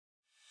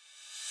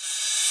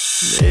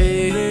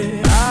Lately,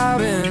 I've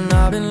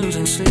been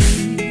losing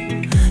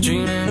sleep,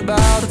 dreaming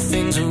about the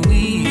things that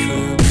we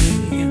could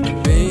be.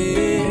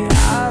 Baby,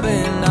 I've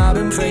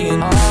been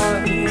praying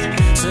hard.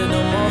 Said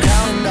no more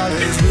counting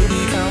dollars, we'll be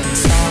counting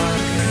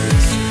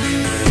stars.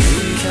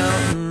 We'll be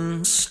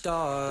counting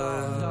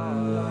stars.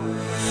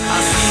 I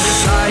see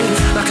this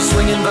life like a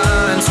swinging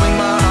vine, swing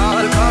my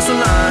heart across the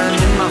line.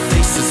 In my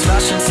face is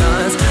flashing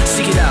signs,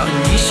 seek it out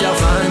and ye shall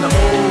find.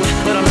 Old,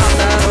 but I'm not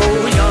that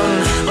old.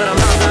 Young, but I'm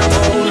not that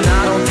old. And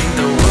I don't think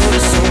the world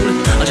is sold,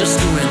 I'm just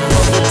doing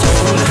what we're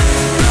told.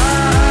 I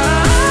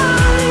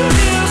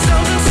feel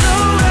something so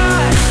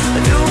right,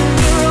 doing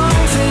the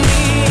wrong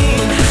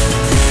thing.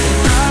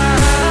 I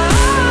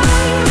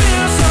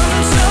feel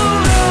something so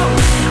wrong,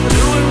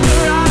 doing the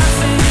right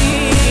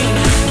thing.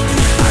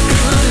 I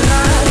could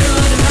lie.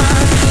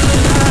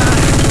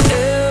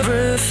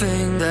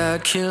 Everything that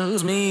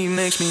kills me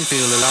makes me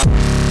feel alive.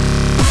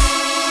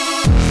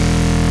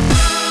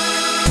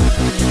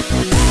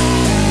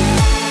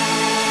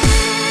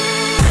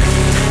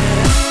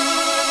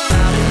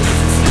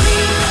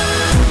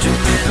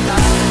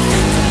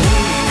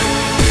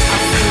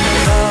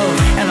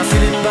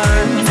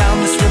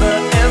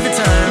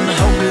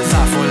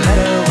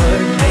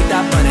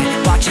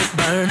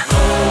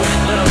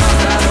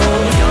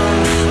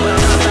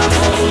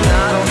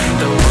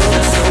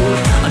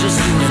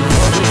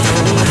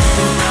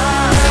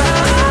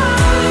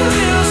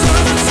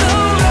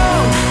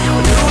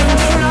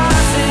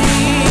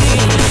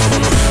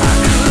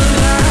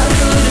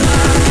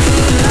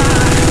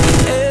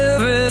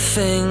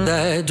 Everything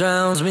that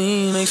drowns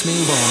me makes me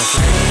wanna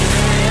fly.